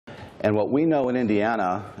And what we know in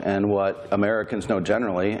Indiana, and what Americans know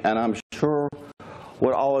generally, and I'm sure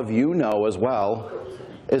what all of you know as well,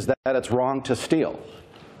 is that it's wrong to steal.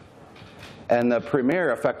 And the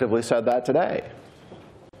Premier effectively said that today.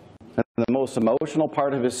 In the most emotional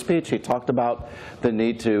part of his speech, he talked about the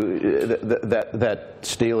need to, that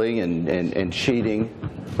stealing and cheating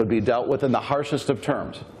would be dealt with in the harshest of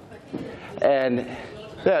terms. And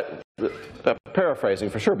that, paraphrasing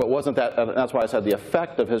for sure, but wasn't that, that's why I said the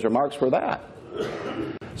effect of his remarks were that.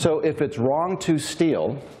 So if it's wrong to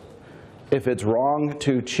steal, if it's wrong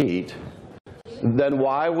to cheat, then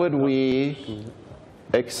why would we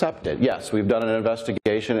accept it? Yes, we've done an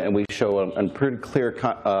investigation and we show in pretty clear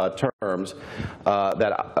terms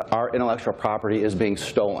that our intellectual property is being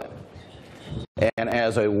stolen. And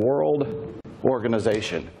as a world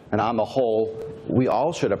organization, and on the whole, we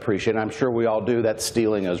all should appreciate, and I'm sure we all do, that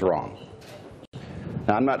stealing is wrong.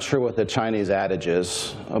 Now, I'm not sure what the Chinese adage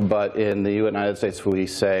is, but in the United States we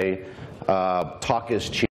say talk is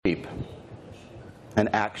cheap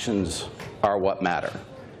and actions are what matter.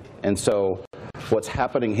 And so what's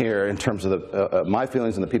happening here in terms of my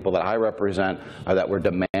feelings and the people that I represent are that we're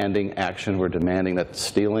demanding action. We're demanding that the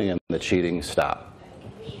stealing and the cheating stop.